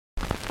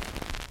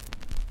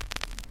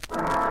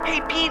Hey,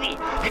 Petey,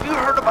 have you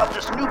heard about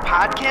this new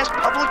podcast,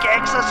 Public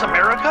Access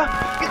America?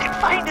 You can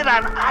find it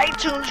on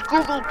iTunes,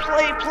 Google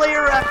Play,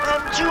 Player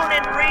FM,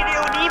 TuneIn Radio,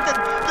 and even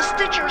the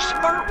Stitcher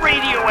Smart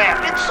Radio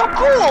app. It's so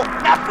cool!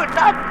 Not for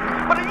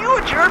nothing. But are you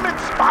a German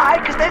spy?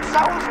 Because that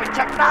sounds like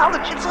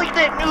technology. It's like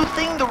that new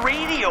thing, the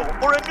radio,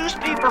 or a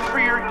newspaper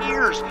for your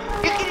ears.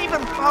 You can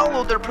even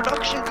follow their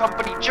production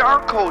company,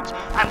 Jar Codes,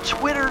 on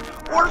Twitter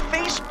or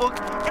Facebook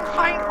and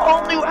find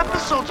all new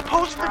episodes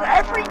posted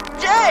every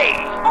day.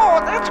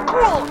 Oh, that's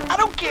cool. I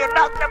don't care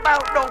nothing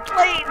about no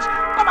planes,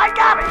 but I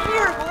gotta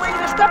hear the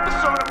latest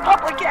episode of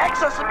Public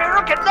Access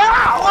America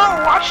now.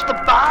 Oh, watch the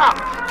bomb.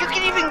 You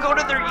can even go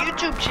to their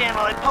YouTube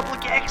channel at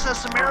Public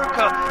Access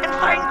America and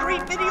find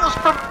great videos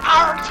from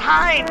our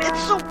time.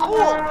 It's so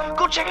cool.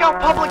 Go check out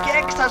Public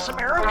Access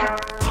America.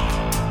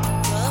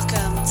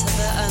 Welcome to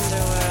the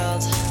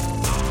underworld.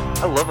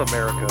 I love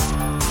America.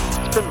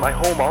 It's been my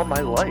home all my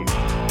life.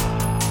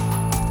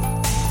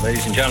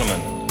 Ladies and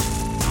gentlemen,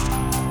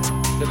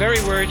 the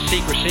very word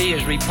secrecy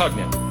is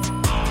repugnant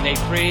in a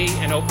free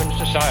and open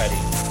society.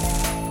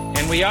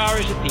 And we are,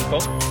 as a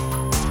people,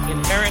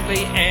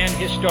 inherently and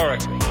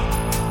historically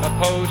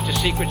opposed to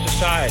secret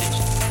societies,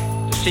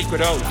 to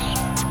secret oaths,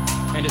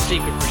 and to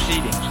secret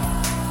proceedings.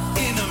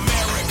 In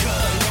America,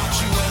 they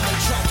watch you and they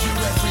track your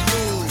every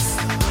move.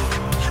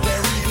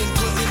 They're even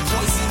putting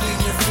poison in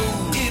your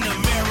food. In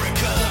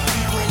America, the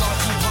people are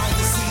too blind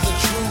to see the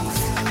truth.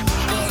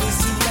 But it's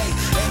too late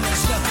and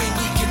there's nothing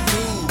we can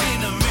do.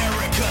 In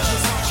America,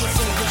 just watch your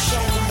favorite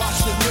show and watch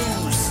the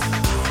news,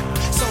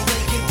 so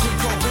they can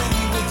program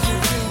you with your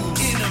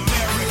views. In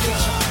America,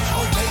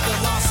 obey the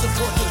law,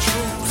 support the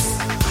troops,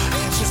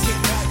 and just get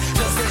back,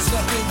 cause there's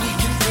nothing we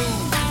can do.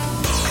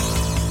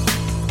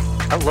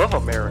 I love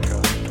America.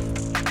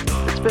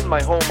 It's been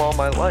my home all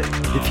my life.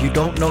 If you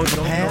don't know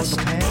the past,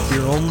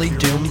 you're only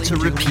doomed to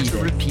repeat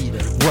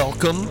it.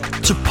 Welcome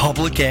to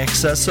Public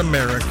Access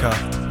America.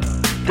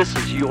 This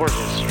is your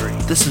history.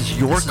 This is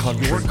your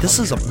country. This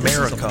is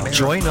America.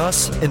 Join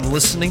us in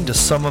listening to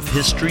some of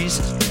history's,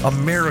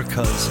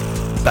 America's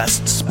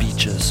best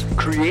speeches.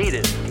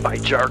 Created by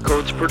Jar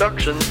Codes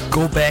Productions.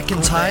 Go back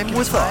in time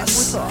with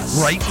us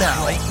right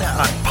now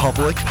on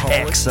Public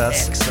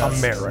Access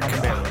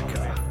America.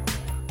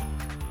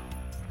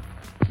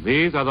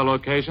 These are the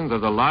locations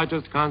of the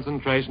largest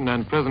concentration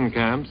and prison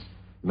camps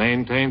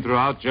maintained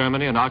throughout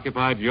Germany and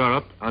occupied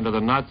Europe under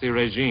the Nazi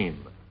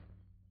regime.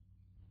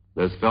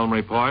 This film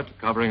report,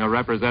 covering a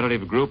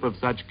representative group of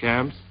such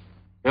camps,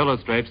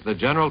 illustrates the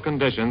general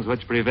conditions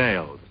which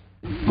prevailed.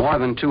 More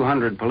than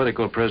 200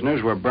 political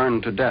prisoners were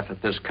burned to death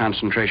at this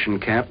concentration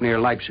camp near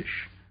Leipzig.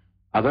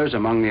 Others,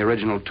 among the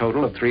original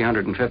total of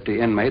 350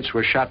 inmates,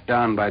 were shot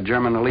down by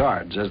German elite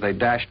guards as they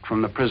dashed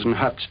from the prison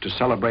huts to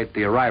celebrate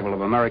the arrival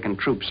of American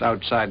troops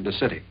outside the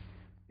city.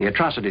 The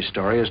atrocity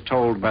story is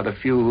told by the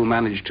few who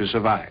managed to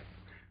survive.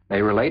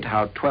 They relate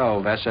how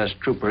 12 SS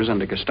troopers and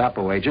a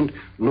Gestapo agent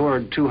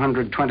lured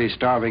 220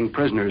 starving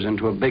prisoners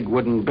into a big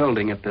wooden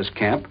building at this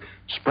camp,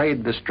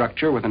 sprayed the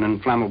structure with an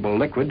inflammable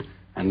liquid,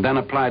 and then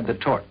applied the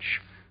torch.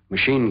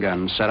 Machine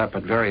guns set up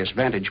at various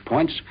vantage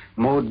points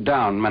mowed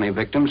down many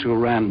victims who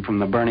ran from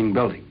the burning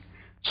building.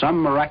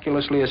 Some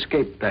miraculously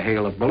escaped the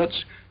hail of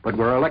bullets, but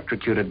were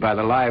electrocuted by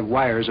the live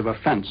wires of a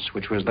fence,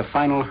 which was the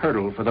final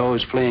hurdle for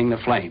those fleeing the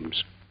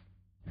flames.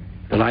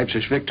 The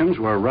Leipzig victims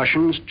were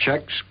Russians,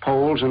 Czechs,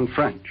 Poles, and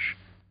French.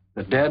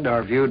 The dead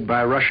are viewed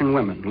by Russian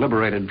women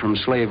liberated from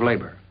slave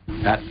labor.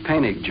 At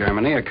Penig,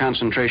 Germany, a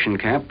concentration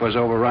camp was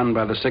overrun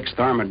by the 6th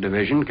Armored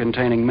Division,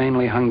 containing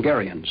mainly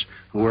Hungarians,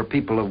 who were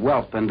people of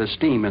wealth and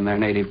esteem in their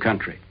native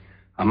country.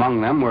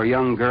 Among them were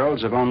young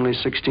girls of only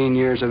 16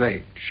 years of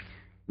age.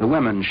 The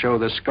women show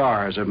the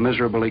scars of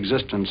miserable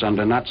existence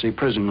under Nazi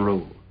prison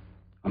rule.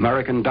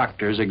 American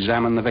doctors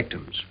examine the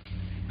victims.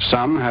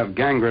 Some have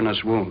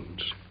gangrenous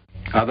wounds.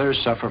 Others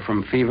suffer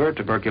from fever,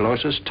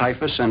 tuberculosis,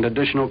 typhus, and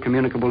additional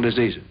communicable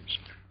diseases.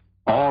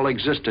 All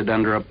existed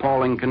under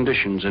appalling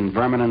conditions in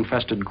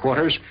vermin-infested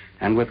quarters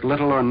and with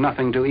little or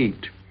nothing to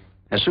eat.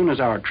 As soon as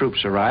our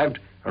troops arrived,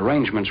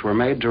 arrangements were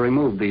made to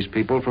remove these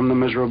people from the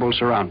miserable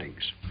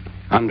surroundings.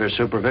 Under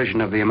supervision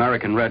of the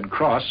American Red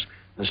Cross,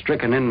 the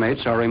stricken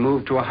inmates are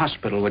removed to a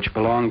hospital which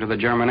belonged to the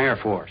German Air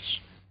Force.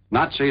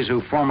 Nazis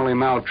who formerly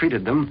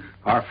maltreated them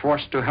are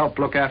forced to help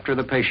look after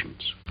the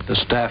patients. The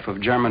staff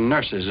of German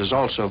nurses is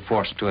also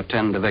forced to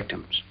attend the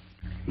victims.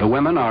 The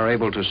women are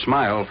able to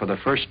smile for the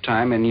first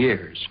time in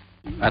years.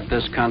 At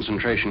this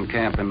concentration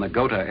camp in the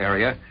Gotha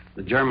area,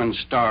 the Germans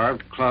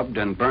starved, clubbed,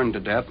 and burned to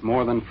death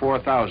more than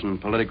 4,000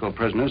 political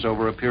prisoners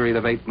over a period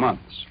of 8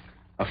 months.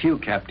 A few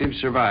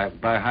captives survived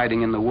by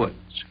hiding in the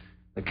woods.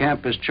 The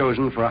camp is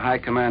chosen for a high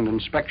command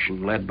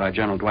inspection led by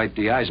General Dwight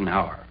D.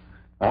 Eisenhower.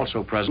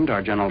 Also present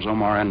are Generals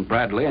Omar N.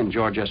 Bradley and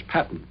George S.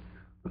 Patton.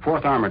 The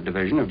 4th Armored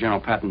Division of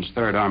General Patton's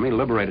 3rd Army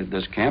liberated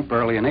this camp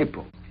early in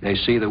April. They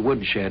see the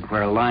woodshed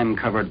where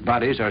lime-covered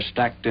bodies are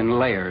stacked in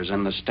layers,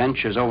 and the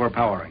stench is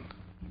overpowering.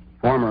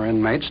 Former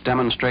inmates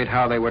demonstrate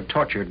how they were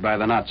tortured by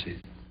the Nazis.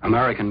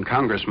 American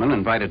congressmen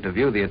invited to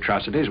view the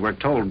atrocities were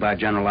told by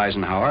General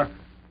Eisenhower,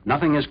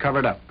 "Nothing is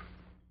covered up.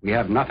 We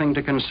have nothing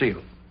to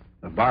conceal.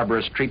 The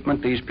barbarous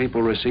treatment these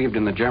people received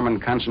in the German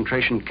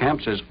concentration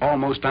camps is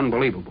almost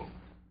unbelievable.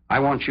 I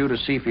want you to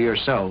see for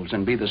yourselves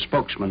and be the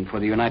spokesman for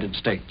the United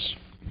States.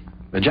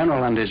 The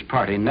general and his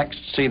party next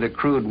see the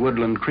crude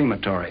woodland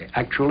crematory,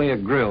 actually a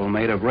grill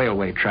made of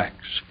railway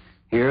tracks.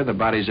 Here, the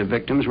bodies of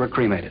victims were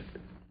cremated.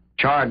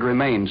 Charred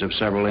remains of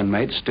several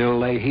inmates still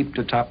lay heaped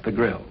atop the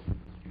grill.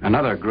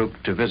 Another group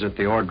to visit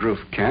the Ohrdruf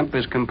camp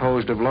is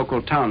composed of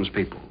local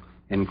townspeople,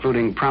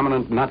 including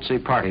prominent Nazi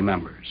party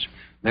members.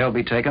 They'll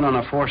be taken on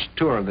a forced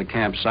tour of the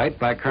campsite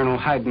by Colonel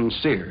Haydn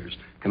Sears,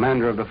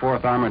 commander of the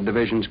 4th Armored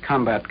Division's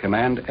Combat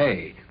Command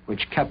A,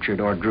 which captured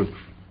Ohrdruf.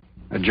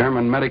 A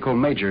German medical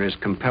major is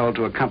compelled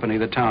to accompany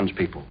the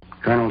townspeople.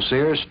 Colonel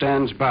Sears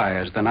stands by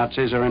as the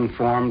Nazis are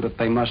informed that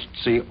they must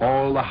see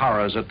all the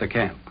horrors at the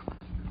camp.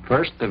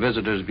 First, the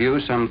visitors view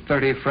some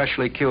 30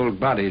 freshly killed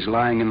bodies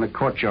lying in the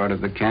courtyard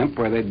of the camp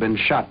where they'd been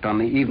shot on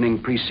the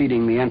evening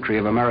preceding the entry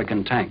of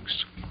American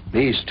tanks.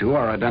 These two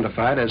are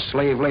identified as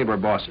slave labor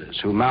bosses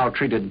who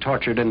maltreated,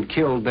 tortured, and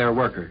killed their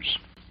workers.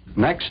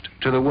 Next,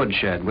 to the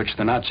woodshed, which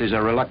the Nazis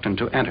are reluctant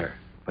to enter,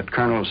 but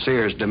Colonel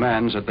Sears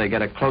demands that they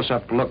get a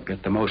close-up look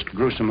at the most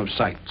gruesome of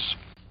sights.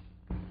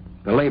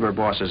 The labor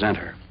bosses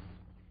enter.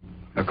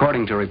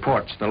 According to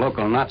reports, the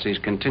local Nazis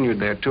continued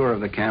their tour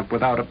of the camp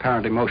without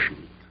apparent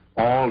emotion.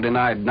 All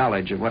denied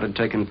knowledge of what had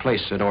taken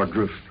place at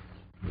Ohrdruf.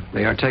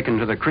 They are taken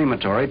to the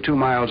crematory 2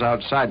 miles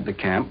outside the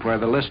camp, where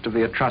the list of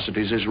the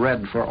atrocities is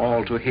read for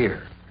all to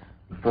hear.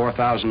 The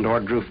 4,000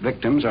 Ohrdruf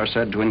victims are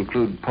said to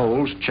include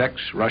Poles,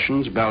 Czechs,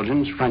 Russians,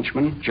 Belgians,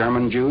 Frenchmen,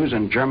 German Jews,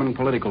 and German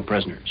political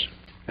prisoners.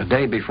 A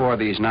day before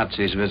these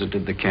Nazis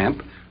visited the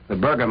camp, the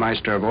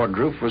Burgermeister of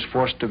Ohrdruf was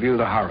forced to view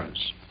the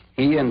horrors.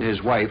 He and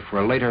his wife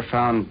were later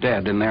found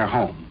dead in their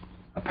home,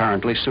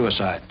 apparently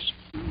suicides.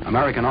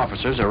 American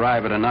officers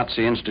arrive at a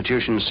Nazi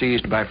institution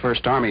seized by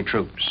First Army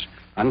troops.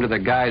 Under the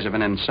guise of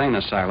an insane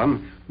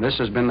asylum, this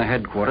has been the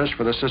headquarters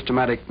for the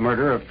systematic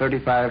murder of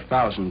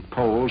 35,000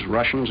 Poles,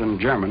 Russians, and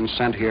Germans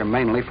sent here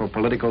mainly for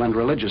political and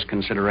religious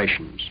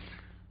considerations.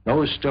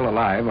 Those still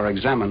alive are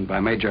examined by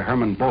Major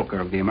Hermann Bolker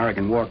of the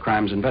American War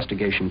Crimes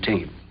Investigation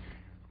Team.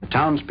 The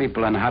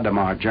townspeople in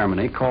Hadamar,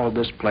 Germany, called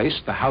this place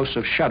the House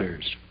of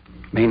Shudders.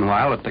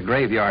 Meanwhile, at the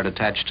graveyard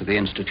attached to the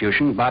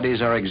institution,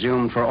 bodies are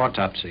exhumed for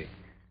autopsy.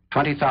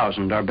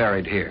 20,000 are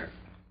buried here.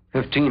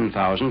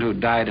 15,000 who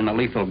died in a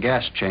lethal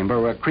gas chamber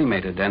were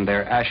cremated and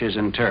their ashes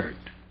interred.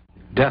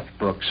 Death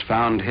books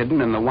found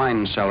hidden in the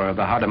wine cellar of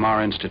the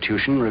Hadamar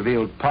institution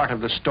revealed part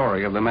of the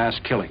story of the mass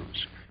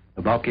killings.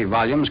 The bulky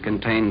volumes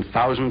contained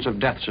thousands of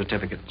death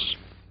certificates.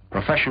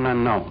 Profession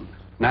unknown,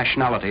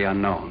 nationality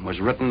unknown was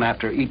written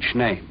after each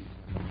name.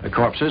 The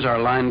corpses are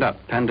lined up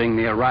pending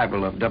the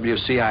arrival of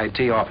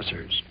WCIT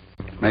officers.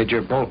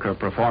 Major Bolker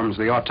performs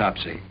the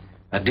autopsy.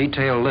 A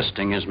detailed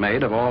listing is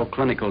made of all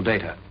clinical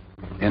data.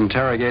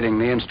 Interrogating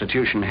the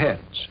institution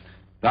heads,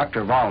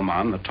 Dr.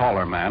 Wallmann, the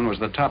taller man, was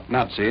the top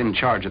Nazi in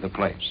charge of the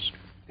place.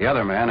 The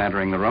other man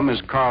entering the room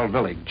is Karl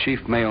Willig, chief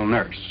male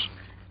nurse.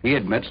 He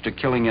admits to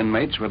killing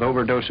inmates with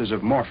overdoses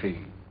of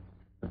morphine.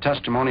 The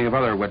testimony of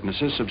other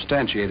witnesses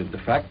substantiated the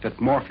fact that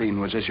morphine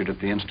was issued at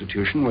the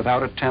institution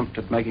without attempt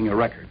at making a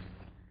record.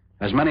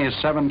 As many as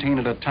 17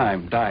 at a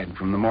time died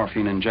from the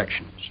morphine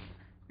injections.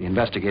 The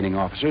investigating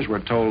officers were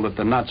told that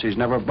the Nazis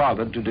never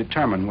bothered to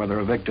determine whether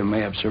a victim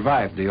may have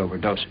survived the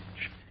overdosage.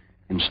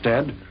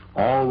 Instead,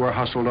 all were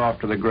hustled off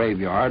to the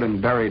graveyard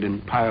and buried in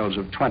piles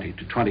of 20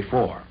 to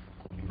 24.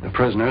 The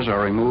prisoners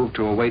are removed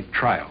to await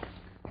trial.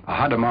 A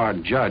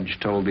Hadamar judge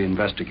told the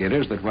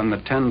investigators that when the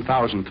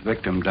 10,000th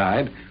victim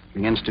died,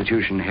 the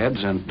institution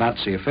heads and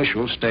Nazi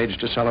officials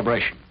staged a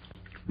celebration.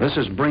 This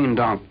is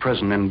Breendonk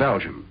prison in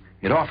Belgium.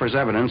 It offers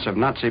evidence of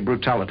Nazi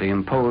brutality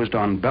imposed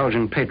on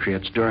Belgian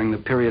patriots during the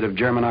period of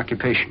German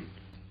occupation.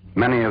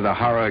 Many of the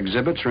horror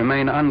exhibits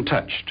remain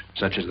untouched,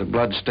 such as the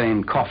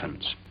blood-stained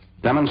coffins,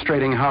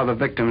 demonstrating how the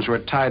victims were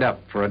tied up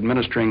for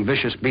administering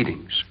vicious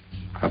beatings.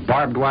 A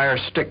barbed wire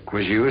stick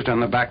was used on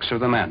the backs of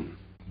the men.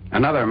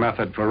 Another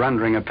method for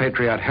rendering a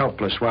patriot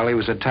helpless while he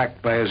was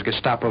attacked by his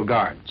Gestapo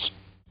guards.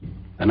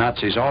 The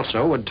Nazis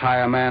also would tie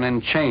a man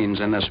in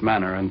chains in this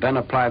manner and then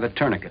apply the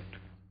tourniquet.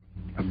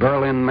 A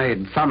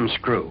Berlin-made thumb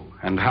screw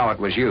and how it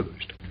was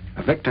used.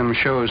 A victim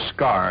shows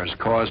scars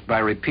caused by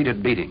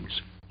repeated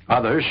beatings.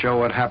 Others show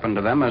what happened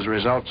to them as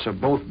results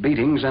of both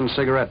beatings and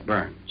cigarette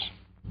burns.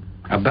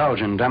 A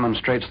Belgian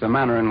demonstrates the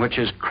manner in which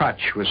his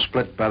crotch was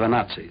split by the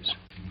Nazis.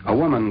 A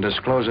woman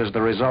discloses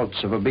the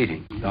results of a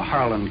beating. The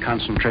Harlan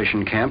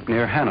concentration camp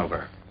near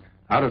Hanover.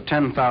 Out of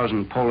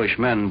 10,000 Polish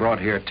men brought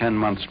here 10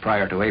 months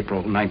prior to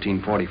April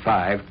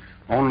 1945,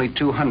 only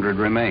 200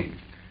 remained.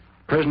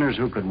 Prisoners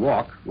who could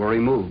walk were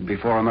removed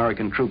before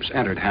American troops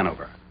entered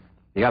Hanover.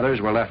 The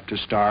others were left to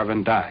starve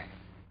and die.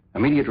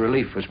 Immediate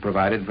relief was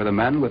provided for the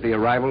men with the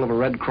arrival of a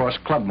Red Cross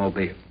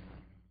clubmobile.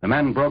 The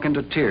men broke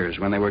into tears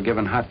when they were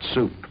given hot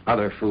soup,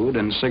 other food,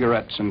 and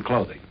cigarettes and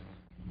clothing.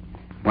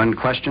 When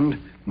questioned,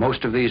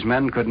 most of these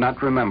men could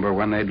not remember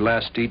when they'd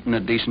last eaten a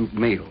decent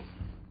meal.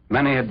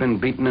 Many had been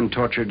beaten and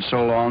tortured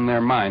so long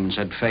their minds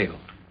had failed.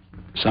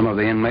 Some of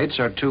the inmates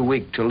are too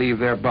weak to leave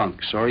their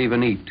bunks or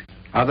even eat.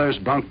 Others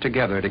bunk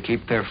together to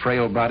keep their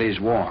frail bodies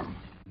warm.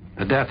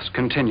 The deaths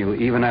continue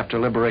even after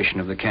liberation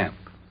of the camp.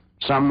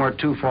 Some were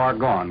too far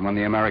gone when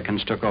the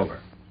Americans took over.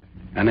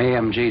 An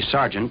AMG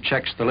sergeant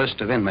checks the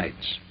list of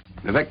inmates.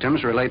 The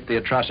victims relate the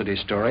atrocity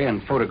story,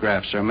 and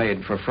photographs are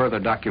made for further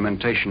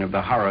documentation of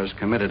the horrors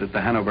committed at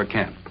the Hanover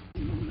camp.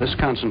 This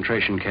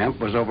concentration camp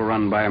was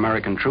overrun by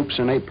American troops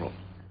in April.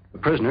 The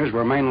prisoners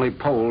were mainly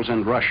Poles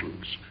and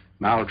Russians.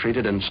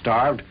 Maltreated and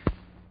starved,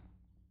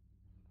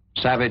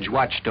 savage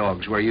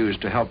watchdogs were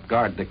used to help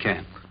guard the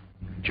camp.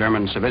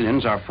 German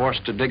civilians are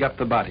forced to dig up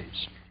the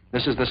bodies.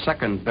 This is the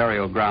second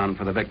burial ground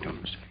for the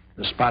victims.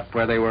 The spot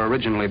where they were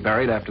originally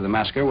buried after the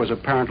massacre was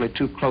apparently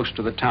too close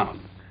to the town.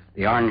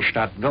 The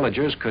Arnstadt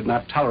villagers could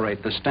not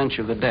tolerate the stench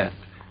of the dead,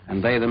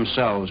 and they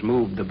themselves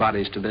moved the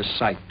bodies to this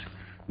site.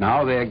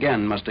 Now they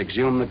again must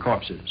exhume the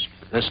corpses,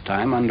 this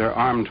time under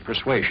armed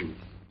persuasion.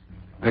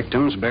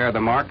 Victims bear the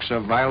marks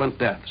of violent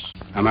deaths.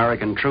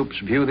 American troops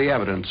view the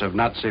evidence of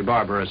Nazi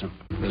barbarism.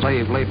 The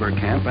slave labor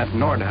camp at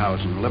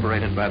Nordhausen,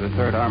 liberated by the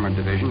 3rd Armored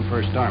Division,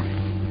 1st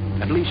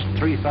Army. At least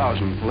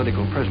 3,000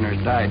 political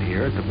prisoners died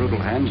here at the brutal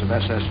hands of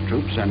SS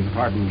troops and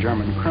hardened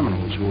German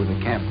criminals who were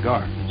the camp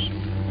guards.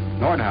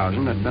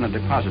 Nordhausen had been a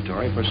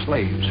depository for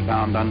slaves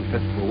found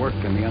unfit for work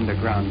in the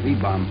underground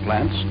V-bomb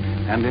plants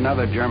and in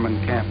other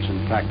German camps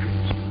and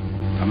factories.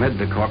 Amid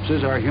the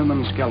corpses are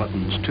human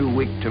skeletons too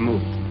weak to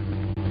move.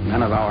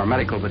 Men of our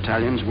medical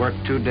battalions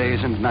worked 2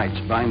 days and nights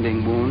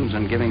binding wounds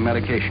and giving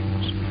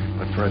medications.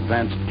 But for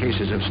advanced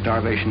cases of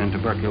starvation and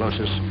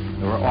tuberculosis,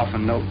 there were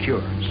often no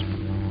cures.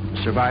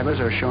 The survivors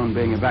are shown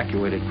being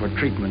evacuated for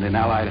treatment in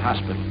Allied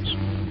hospitals.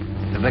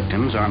 The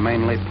victims are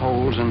mainly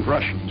Poles and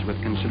Russians,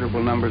 with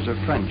considerable numbers of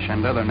French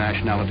and other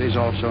nationalities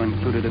also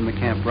included in the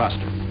camp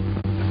roster.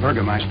 The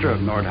Burgermeister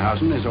of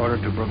Nordhausen is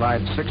ordered to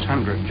provide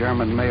 600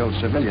 German male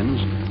civilians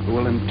who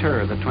will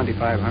inter the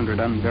 2,500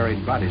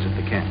 unburied bodies at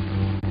the camp.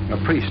 A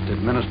priest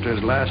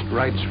administers last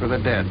rites for the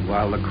dead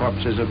while the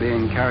corpses are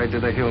being carried to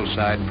the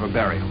hillside for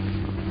burial.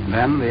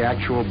 Then the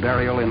actual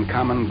burial in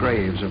common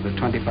graves of the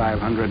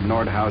 2,500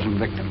 Nordhausen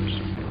victims.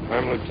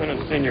 I'm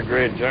Lieutenant Senior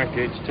Grade Jack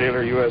H.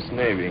 Taylor, U.S.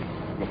 Navy,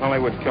 from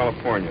Hollywood,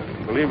 California.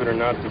 Believe it or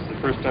not, this is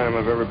the first time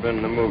I've ever been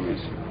in the movies.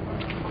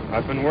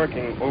 I've been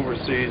working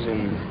overseas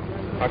in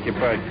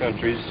occupied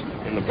countries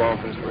in the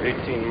Balkans for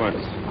 18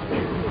 months.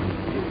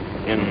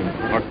 In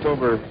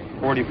October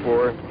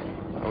 44,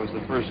 I was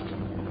the first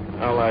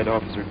Allied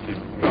officer to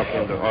drop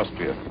into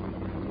Austria.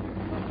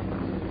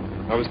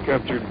 I was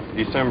captured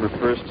December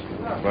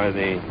 1st by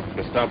the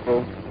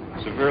Gestapo,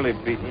 severely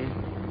beaten,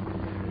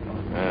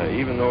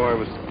 even though I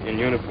was in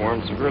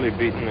uniform, severely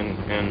beaten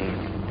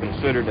and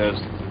considered as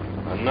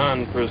a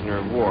non-prisoner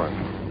of war.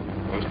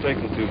 I was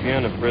taken to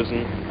Vienna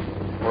prison,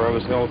 where I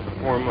was held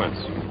for 4 months.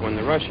 When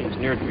the Russians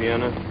neared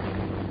Vienna,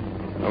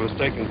 I was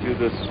taken to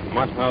this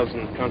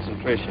Mauthausen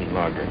concentration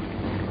lager,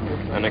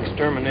 an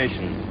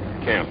extermination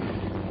camp,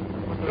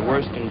 the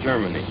worst in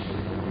Germany,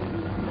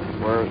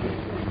 where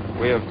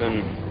we have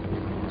been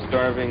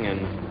starving and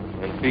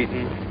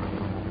beaten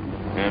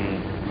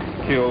and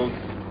killed.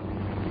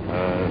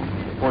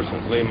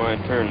 Fortunately, my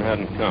turn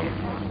hadn't come.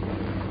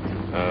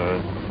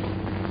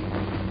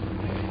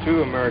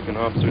 2 American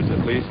officers,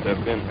 at least,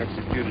 have been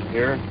executed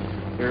here.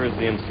 Here is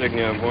the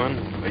insignia of one,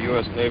 a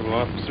U.S. naval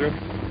officer,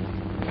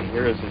 and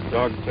here is his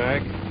dog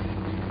tag.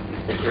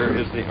 Here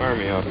is the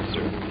Army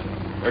officer,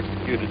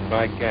 executed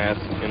by gas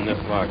in this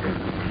locker.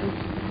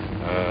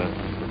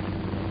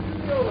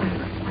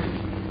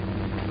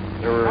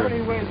 There were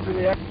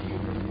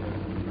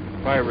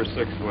 5 or 6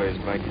 ways: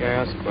 by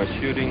gas, by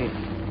shooting,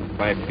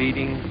 by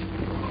beating,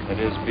 that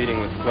is, beating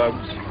with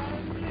clubs,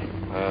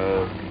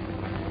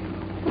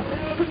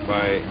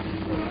 by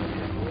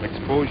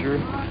exposure,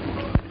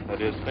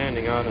 that is,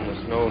 standing out in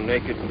the snow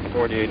naked for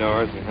 48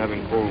 hours and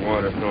having cold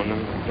water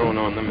thrown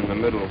on them in the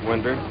middle of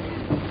winter,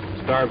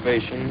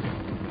 starvation,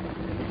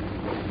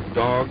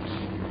 dogs,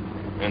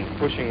 and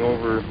pushing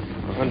over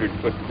a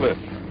 100-foot cliff.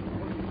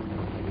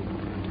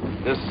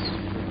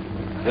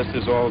 This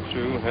is all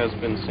true, has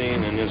been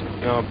seen, and is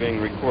now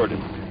being recorded.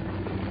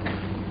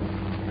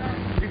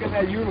 Look at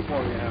that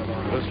uniform you have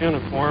on. This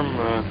uniform,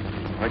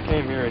 I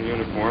came here in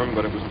uniform,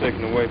 but it was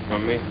taken away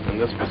from me, and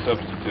this was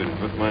substituted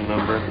with my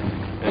number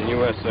in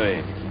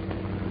USA.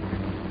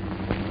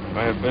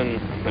 I have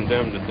been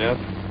condemned to death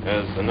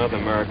as another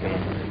American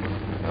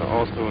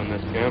also in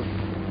this camp,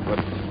 but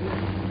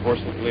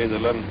fortunately the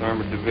 11th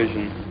Armored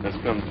Division has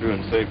come through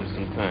and saved us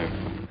in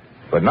time.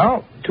 But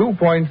now, 2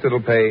 points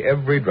that'll pay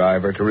every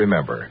driver to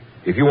remember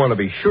if you want to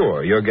be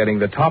sure you're getting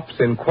the tops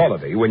in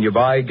quality when you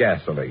buy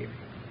gasoline.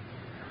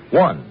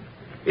 1,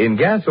 in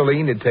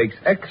gasoline, it takes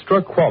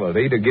extra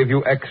quality to give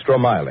you extra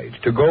mileage,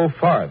 to go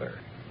farther.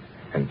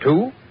 And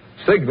 2,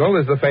 Signal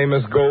is the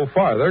famous Go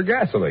Farther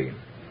gasoline.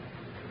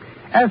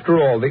 After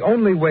all, the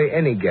only way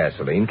any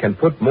gasoline can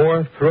put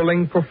more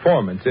thrilling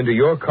performance into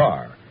your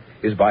car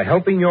is by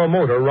helping your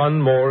motor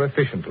run more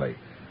efficiently.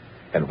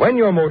 And when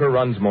your motor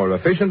runs more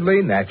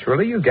efficiently,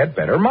 naturally you get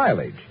better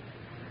mileage.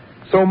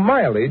 So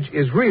mileage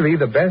is really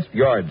the best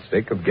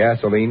yardstick of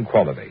gasoline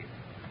quality.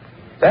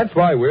 That's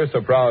why we're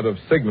so proud of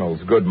Signal's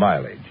good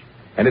mileage.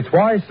 And it's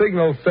why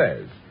Signal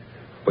says,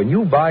 when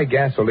you buy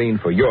gasoline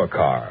for your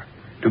car,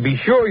 to be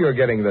sure you're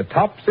getting the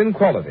tops in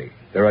quality,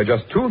 there are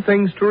just two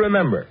things to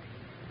remember.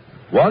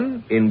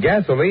 One, in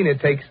gasoline, it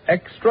takes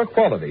extra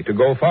quality to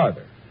go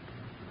farther.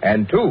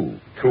 And two,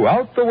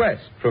 throughout the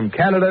West, from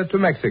Canada to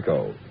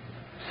Mexico,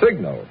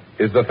 Signal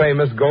is the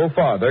famous Go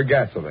Farther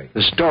gasoline.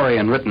 The story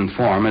in written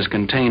form is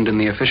contained in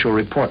the official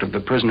report of the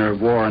Prisoner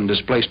of War and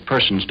Displaced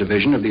Persons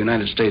Division of the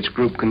United States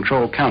Group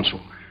Control Council,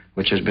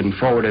 which has been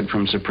forwarded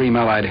from Supreme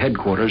Allied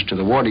Headquarters to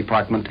the War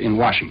Department in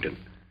Washington.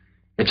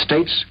 It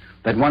states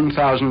that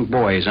 1,000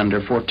 boys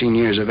under 14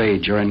 years of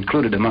age are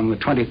included among the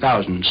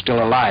 20,000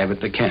 still alive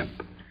at the camp,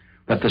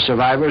 that the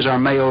survivors are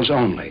males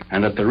only,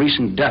 and that the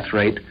recent death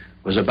rate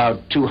was about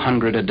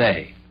 200 a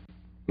day.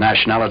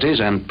 Nationalities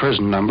and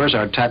prison numbers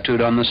are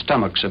tattooed on the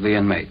stomachs of the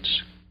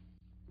inmates.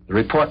 The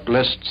report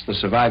lists the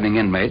surviving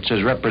inmates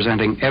as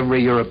representing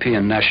every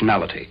European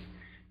nationality.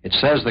 It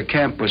says the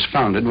camp was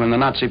founded when the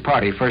Nazi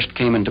Party first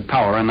came into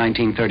power in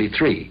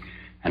 1933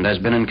 and has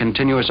been in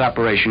continuous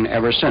operation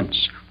ever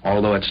since,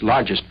 although its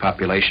largest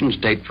populations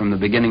date from the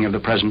beginning of the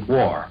present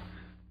war.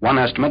 One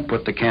estimate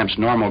put the camp's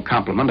normal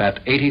complement at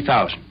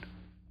 80,000.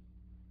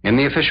 In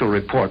the official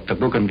report, the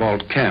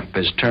Buchenwald camp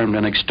is termed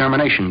an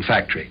extermination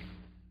factory.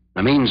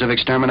 The means of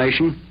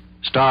extermination?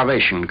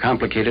 Starvation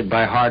complicated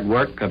by hard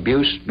work,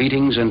 abuse,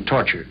 beatings, and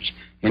tortures,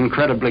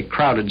 incredibly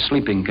crowded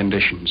sleeping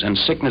conditions, and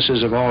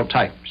sicknesses of all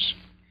types.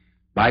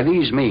 By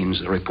these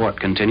means, the report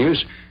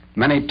continues,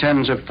 many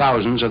tens of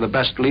thousands of the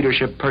best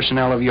leadership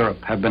personnel of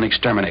Europe have been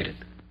exterminated.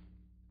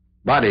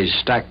 Bodies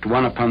stacked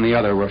one upon the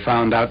other were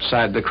found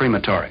outside the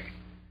crematory.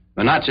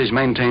 The Nazis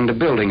maintained a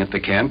building at the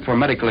camp for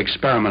medical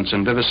experiments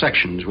and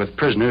vivisections with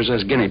prisoners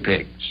as guinea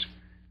pigs.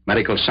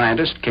 Medical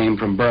scientists came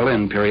from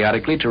Berlin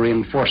periodically to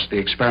reinforce the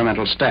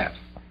experimental staff.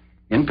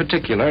 In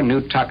particular,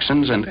 new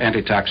toxins and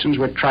antitoxins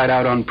were tried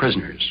out on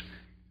prisoners.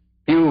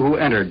 Few who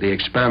entered the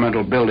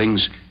experimental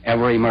buildings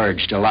ever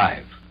emerged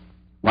alive.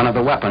 One of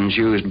the weapons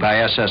used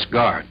by SS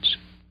guards.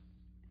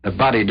 The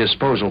body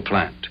disposal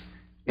plant.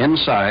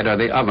 Inside are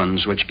the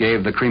ovens which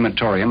gave the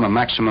crematorium a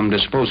maximum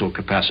disposal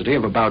capacity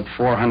of about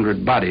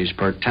 400 bodies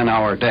per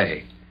 10-hour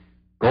day.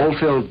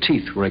 Gold-filled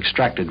teeth were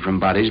extracted from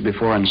bodies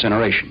before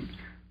incineration.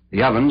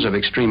 The ovens, of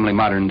extremely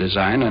modern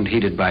design and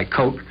heated by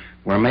coke,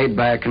 were made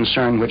by a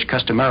concern which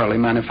customarily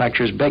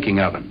manufactures baking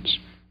ovens.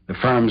 The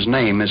firm's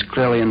name is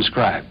clearly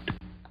inscribed.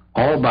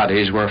 All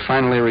bodies were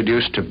finally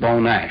reduced to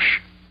bone ash.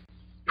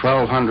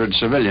 1,200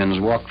 civilians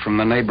walked from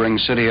the neighboring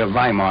city of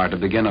Weimar to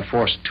begin a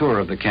forced tour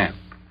of the camp.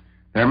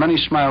 There are many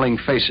smiling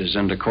faces,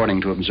 and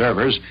according to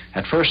observers,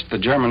 at first the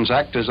Germans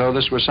act as though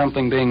this were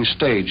something being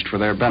staged for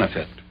their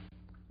benefit.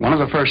 One of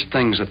the first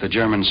things that the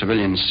German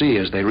civilians see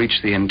as they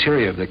reach the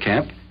interior of the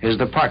camp is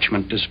the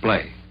parchment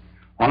display.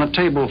 On a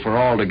table for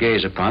all to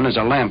gaze upon is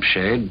a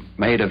lampshade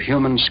made of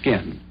human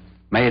skin,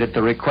 made at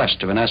the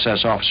request of an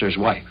SS officer's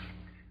wife.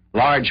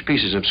 Large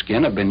pieces of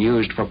skin have been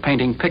used for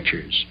painting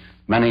pictures,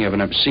 many of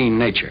an obscene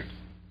nature.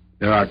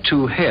 There are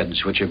 2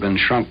 heads which have been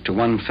shrunk to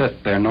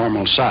 1/5 their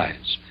normal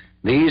size.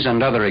 These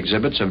and other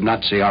exhibits of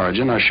Nazi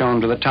origin are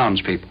shown to the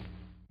townspeople.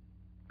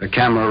 The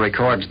camera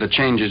records the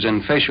changes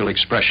in facial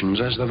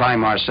expressions as the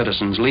Weimar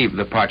citizens leave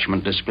the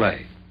parchment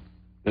display.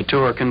 The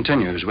tour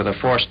continues with a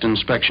forced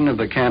inspection of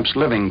the camp's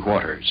living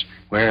quarters,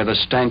 where the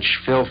stench,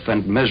 filth,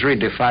 and misery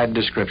defied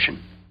description.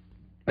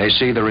 They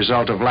see the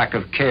result of lack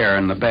of care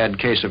in the bad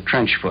case of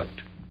trench foot.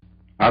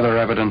 Other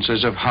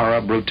evidences of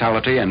horror,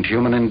 brutality, and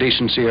human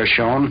indecency are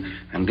shown,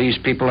 and these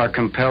people are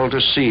compelled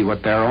to see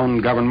what their own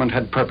government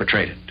had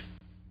perpetrated.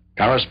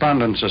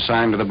 Correspondents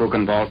assigned to the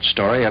Buchenwald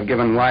story have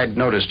given wide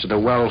notice to the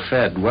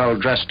well-fed,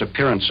 well-dressed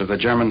appearance of the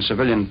German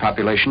civilian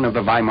population of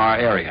the Weimar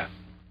area.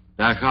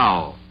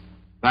 Dachau,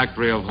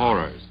 factory of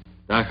horrors.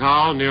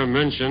 Dachau, near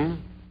München,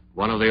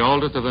 one of the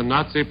oldest of the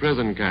Nazi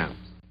prison camps.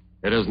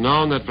 It is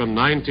known that from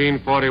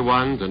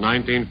 1941 to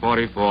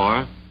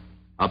 1944,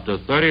 up to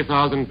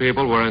 30,000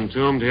 people were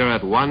entombed here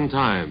at one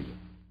time.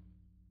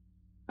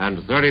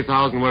 And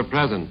 30,000 were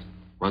present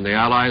when the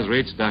Allies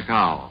reached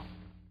Dachau.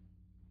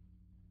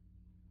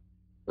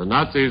 The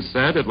Nazis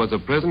said it was a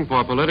prison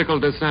for political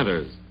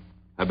dissenters,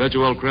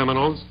 habitual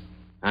criminals,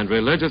 and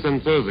religious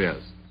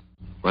enthusiasts.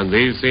 When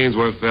these scenes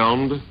were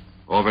filmed,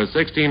 over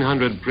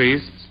 1,600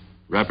 priests,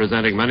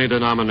 representing many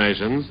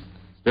denominations,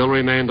 still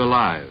remained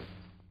alive.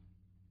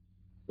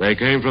 They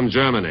came from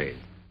Germany,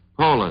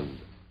 Poland,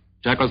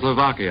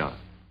 Czechoslovakia,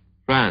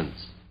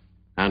 France,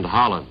 and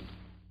Holland.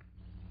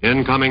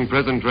 Incoming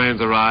prison trains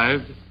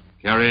arrived,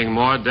 carrying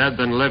more dead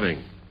than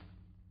living.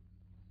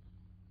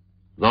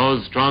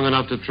 Those strong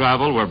enough to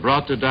travel were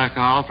brought to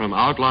Dachau from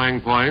outlying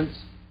points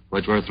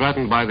which were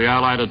threatened by the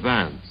Allied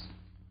advance.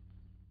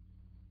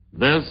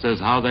 This is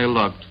how they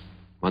looked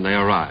when they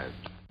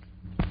arrived.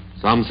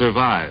 Some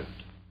survived,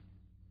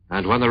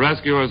 and when the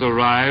rescuers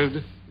arrived,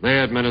 they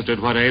administered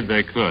what aid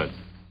they could.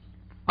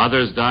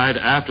 Others died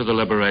after the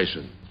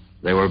liberation.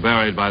 They were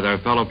buried by their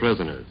fellow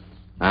prisoners.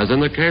 As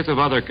in the case of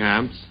other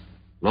camps,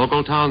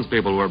 local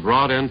townspeople were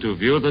brought in to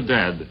view the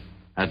dead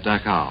at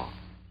Dachau.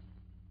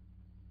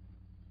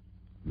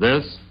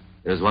 This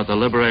is what the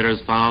liberators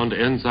found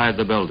inside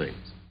the buildings.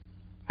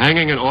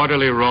 Hanging in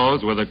orderly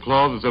rows were the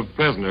clothes of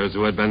prisoners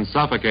who had been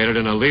suffocated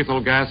in a lethal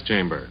gas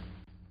chamber.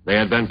 They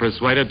had been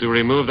persuaded to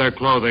remove their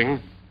clothing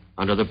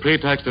under the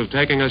pretext of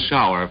taking a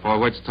shower, for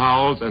which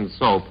towels and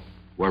soap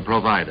were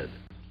provided.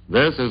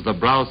 This is the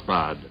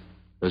Brausbad,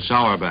 the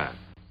shower bath.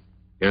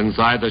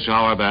 Inside the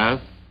shower bath,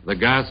 the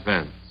gas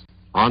vents.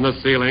 On the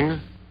ceiling,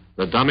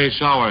 the dummy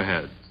shower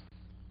heads.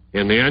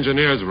 In the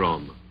engineer's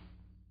room,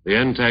 the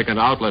intake and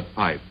outlet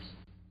pipes.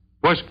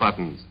 Push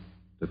buttons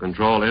to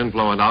control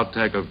inflow and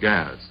outtake of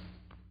gas.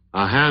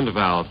 A hand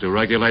valve to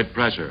regulate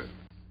pressure.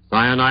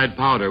 Cyanide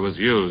powder was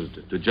used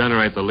to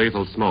generate the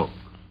lethal smoke.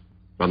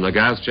 From the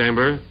gas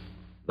chamber,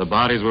 the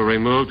bodies were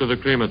removed to the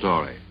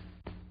crematory.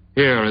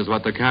 Here is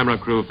what the camera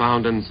crew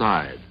found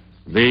inside.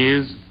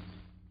 These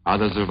are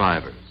the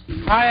survivors.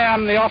 I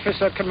am the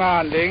officer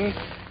commanding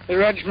the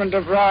Regiment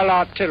of Royal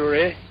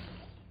Artillery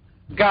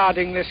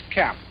guarding this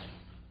camp.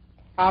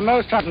 Our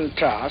most important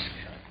task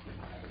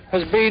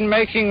has been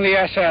making the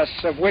SS,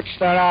 of which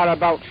there are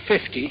about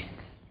 50,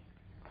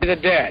 the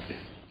dead.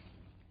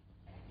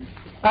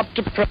 Up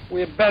to present,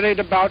 we have buried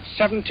about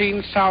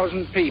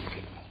 17,000 people,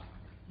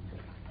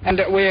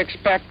 and we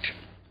expect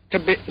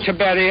to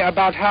bury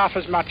about half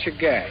as much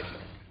again.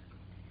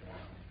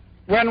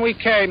 When we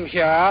came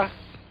here,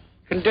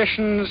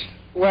 conditions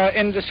were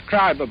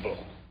indescribable.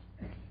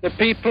 The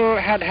people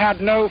had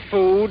had no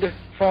food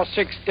for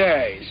 6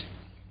 days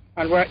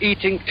and were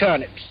eating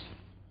turnips.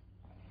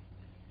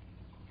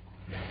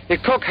 The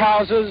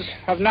cookhouses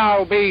have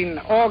now been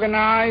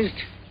organized,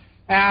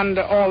 and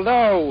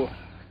although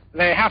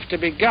they have to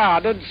be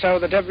guarded so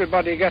that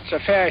everybody gets a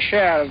fair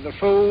share of the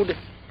food,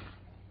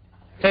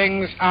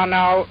 things are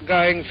now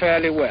going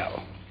fairly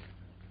well.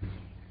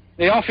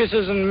 The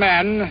officers and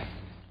men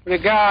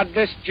regard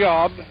this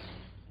job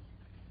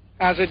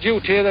as a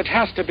duty that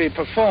has to be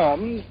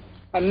performed,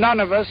 and none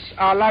of us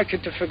are likely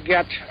to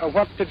forget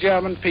what the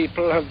German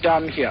people have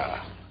done here.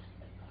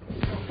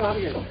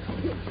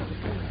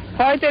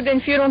 Heute,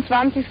 den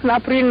 24.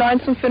 April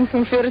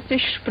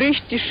 1945,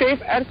 spricht die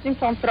Chefärztin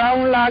vom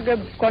Frauenlager,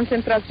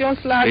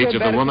 Konzentrationslager. Speech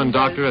of the woman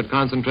doctor at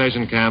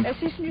concentration camp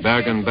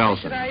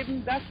Bergen-Belsen,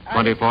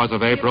 24th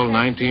of April,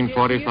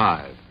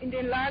 1945.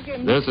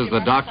 This is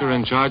the doctor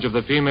in charge of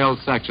the female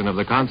section of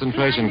the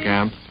concentration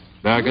camp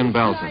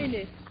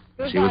Bergen-Belsen.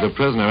 She was a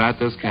prisoner at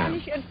this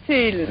camp.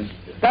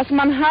 Dass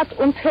man hat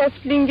uns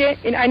Häftlinge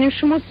in einem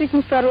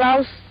schmutzigen,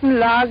 verlausten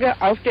Lager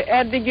auf die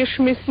Erde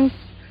geschmissen,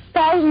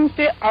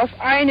 Tausende auf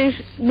eine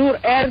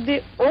nur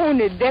Erde,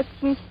 ohne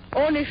Decken,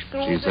 ohne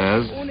Strom,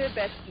 ohne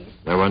Betten.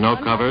 There were no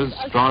covers,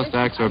 straw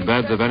stacks, or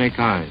beds of any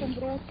kind.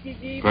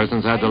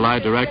 Persons had to lie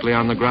directly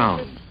on the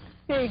ground.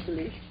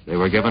 They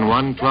were given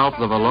 1/12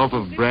 of a loaf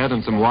of bread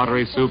and some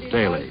watery soup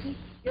daily.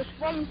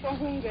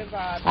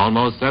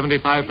 Almost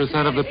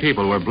 75% of the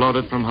people were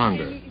bloated from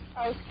hunger.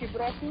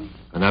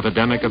 An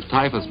epidemic of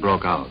typhus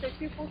broke out.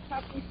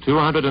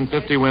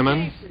 250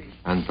 women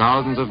and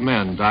thousands of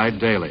men died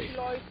daily.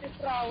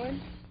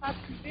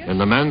 In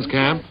the men's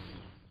camp,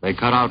 they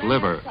cut out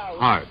liver,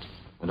 heart,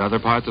 and other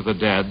parts of the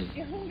dead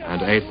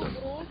and ate them.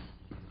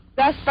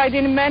 Das bei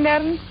den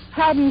Männern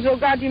haben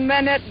sogar die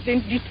Männer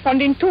von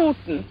den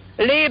Toten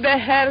Leber,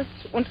 Herz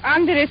und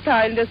andere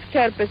Teile des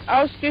Körpers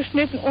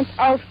ausgeschnitten und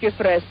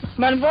aufgefressen.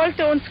 Man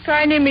wollte uns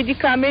keine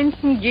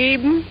Medikamente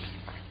geben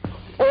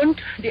und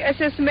die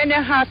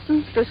SS-Männer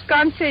hatten das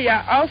ganze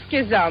Jahr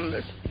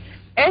aufgesammelt.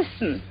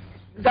 Essen,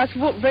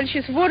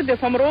 welches wurde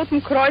vom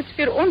Roten Kreuz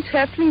für uns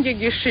Häftlinge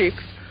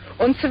geschickt.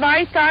 Und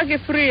 2 Tage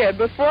früher,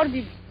 bevor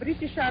die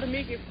britische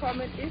Armee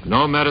gekommen ist...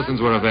 No medicines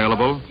were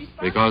available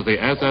because the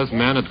SS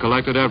men had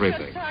collected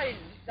everything.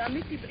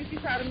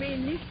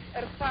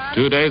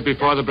 2 days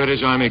before the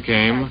British Army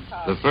came,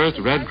 the first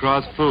Red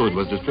Cross food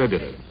was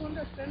distributed.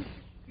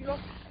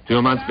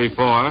 2 months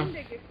before,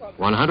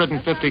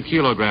 150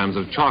 kilograms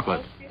of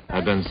chocolate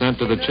had been sent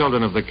to the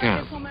children of the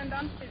camp.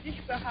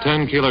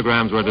 10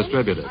 kilograms were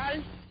distributed.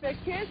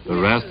 The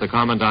rest the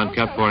commandant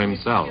kept for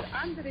himself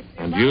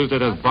and used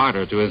it as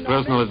barter to his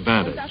personal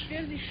advantage.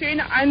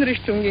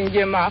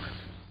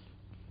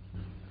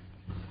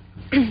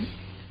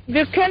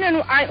 Wir können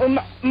nur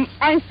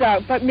eins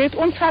sagen, mit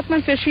uns hat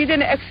man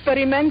verschiedene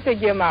Experimente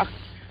gemacht.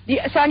 Die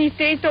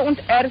Sanitäter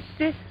und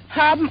Ärzte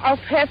haben auf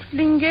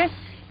Häftlinge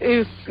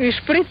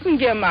Spritzen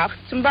gemacht,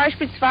 zum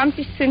Beispiel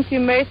 20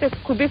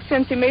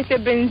 Kubikzentimeter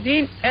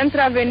Benzin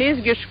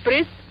intravenös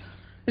gespritzt,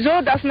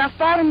 so dass nach ein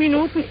paar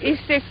Minuten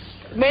ist der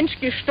Mensch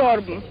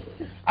gestorben.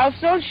 Auf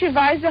solche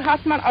Weise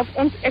hat man auf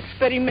uns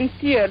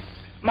experimentiert.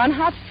 Man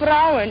hat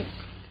Frauen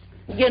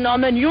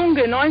genommen,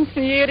 junge,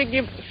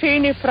 19-jährige,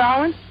 schöne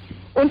Frauen,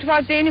 und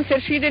war denen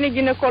verschiedene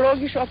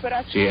gynäkologische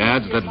Operationen. She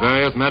adds that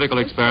various medical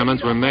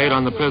experiments were made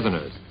on the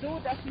prisoners.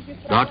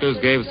 Doctors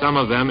gave some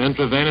of them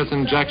intravenous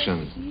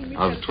injections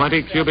of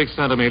 20 cubic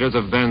centimeters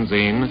of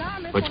benzene,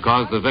 which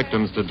caused the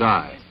victims to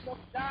die.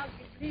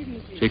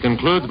 She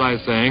concludes by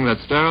saying that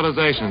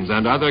sterilizations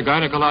and other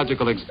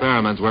gynecological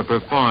experiments were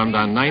performed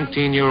on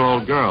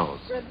 19-year-old girls.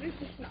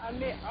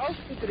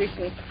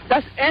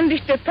 dass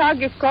endlich der Tag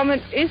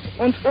gekommen ist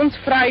und uns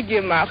frei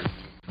gemacht.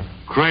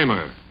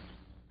 Kramer,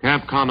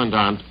 camp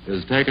commandant,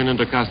 is taken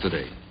into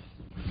custody.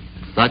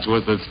 Such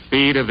was the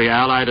speed of the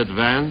Allied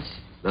advance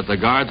that the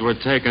guards were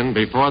taken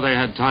before they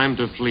had time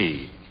to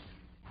flee.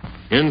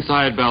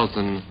 Inside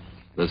Belsen,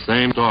 the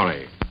same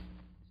story: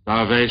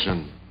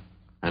 starvation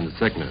and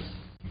sickness.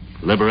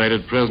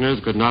 Liberated prisoners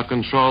could not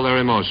control their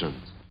emotions.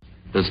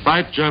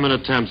 Despite German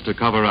attempts to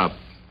cover up,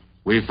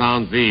 we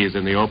found these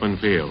in the open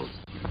fields.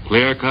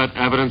 Clear-cut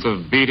evidence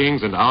of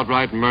beatings and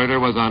outright murder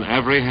was on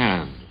every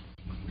hand.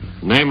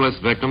 Nameless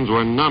victims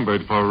were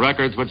numbered for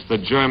records which the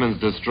Germans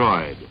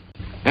destroyed.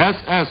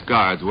 SS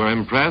guards were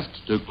impressed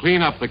to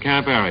clean up the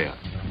camp area.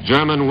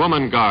 German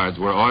woman guards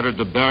were ordered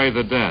to bury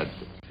the dead.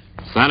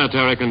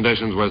 Sanitary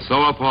conditions were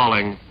so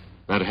appalling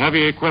that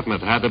heavy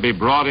equipment had to be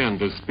brought in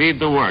to speed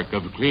the work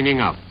of cleaning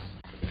up.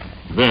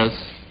 This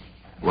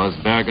was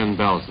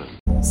Bergen-Belsen.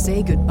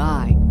 Say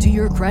goodbye to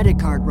your credit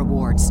card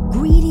rewards.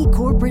 Greedy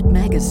corporate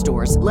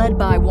megastores, led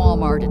by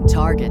Walmart and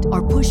Target,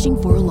 are pushing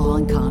for a law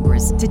in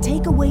Congress to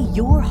take away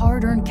your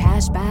hard-earned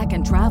cash back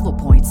and travel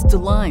points to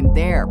line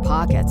their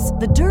pockets.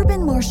 The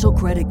Durbin-Marshall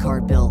credit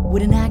card bill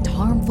would enact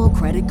harmful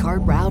credit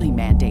card routing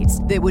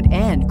mandates that would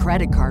end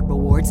credit card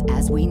rewards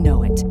as we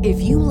know it.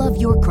 If you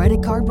love your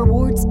credit card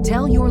rewards,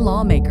 tell your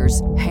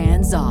lawmakers,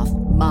 hands off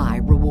my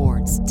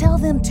rewards. Tell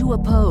them to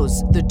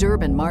oppose the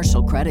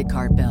Durbin-Marshall credit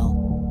card bill.